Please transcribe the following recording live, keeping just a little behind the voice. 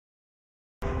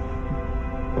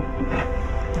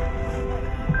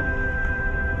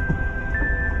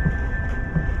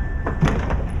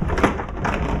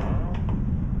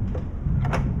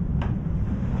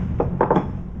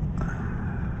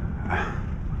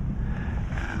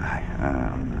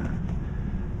I'm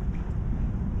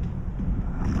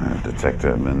a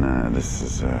detective, and this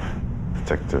is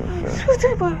Detective.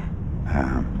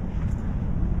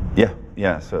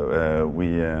 Yeah. So we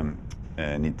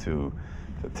need to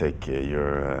take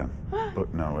your.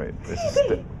 No, wait. This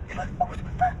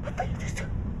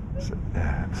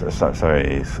is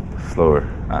sorry, slower.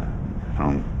 I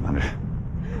don't understand.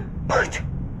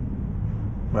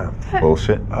 Ma'am.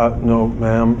 Bullshit. No,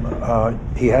 ma'am.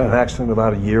 He had an accident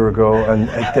about a year ago, and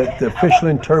the official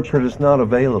interpreter is not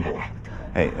available.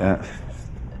 Hey,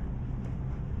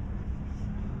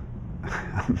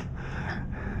 I'm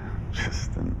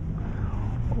just an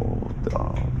old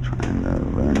dog trying to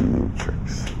learn new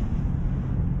tricks.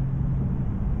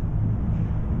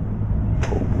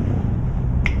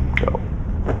 Go.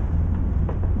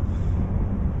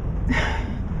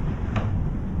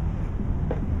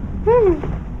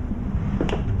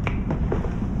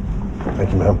 Thank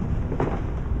you, ma'am.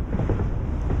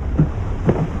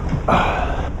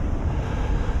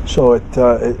 So it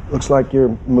looks like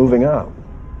you're moving out.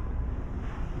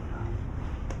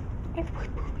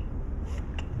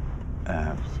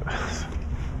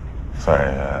 Sorry,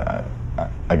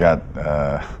 I got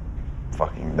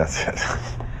fucking. That's it.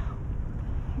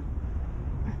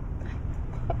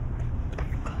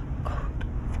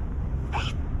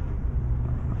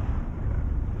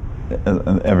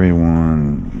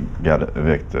 Everyone got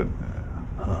evicted.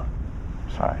 Huh.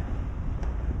 Sorry.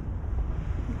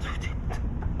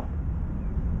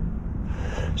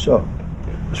 So,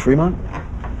 Miss Fremont?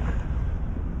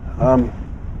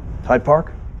 Hyde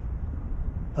Park?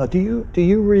 Do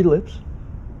you read lips?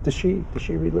 Does she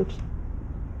read lips?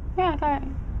 Yeah, I got it.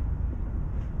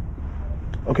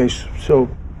 Okay, so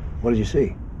what did you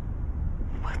see?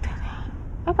 What the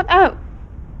hell?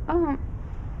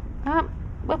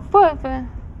 What further?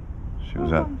 She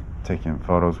was out taking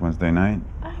photos Wednesday night.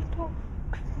 I don't.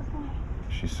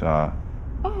 She saw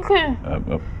Okay.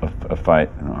 a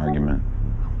fight, an argument,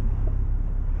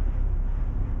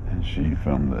 and she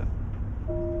filmed it.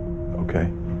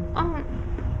 Okay.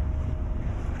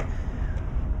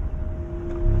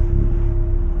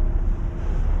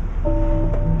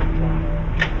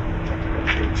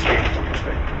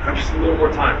 Just a little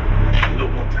more time. A little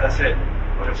more time. That's it.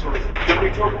 Okay, so can we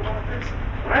talk about this?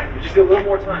 All right? We just need a little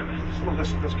more time.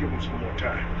 Let's give him some more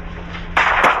time.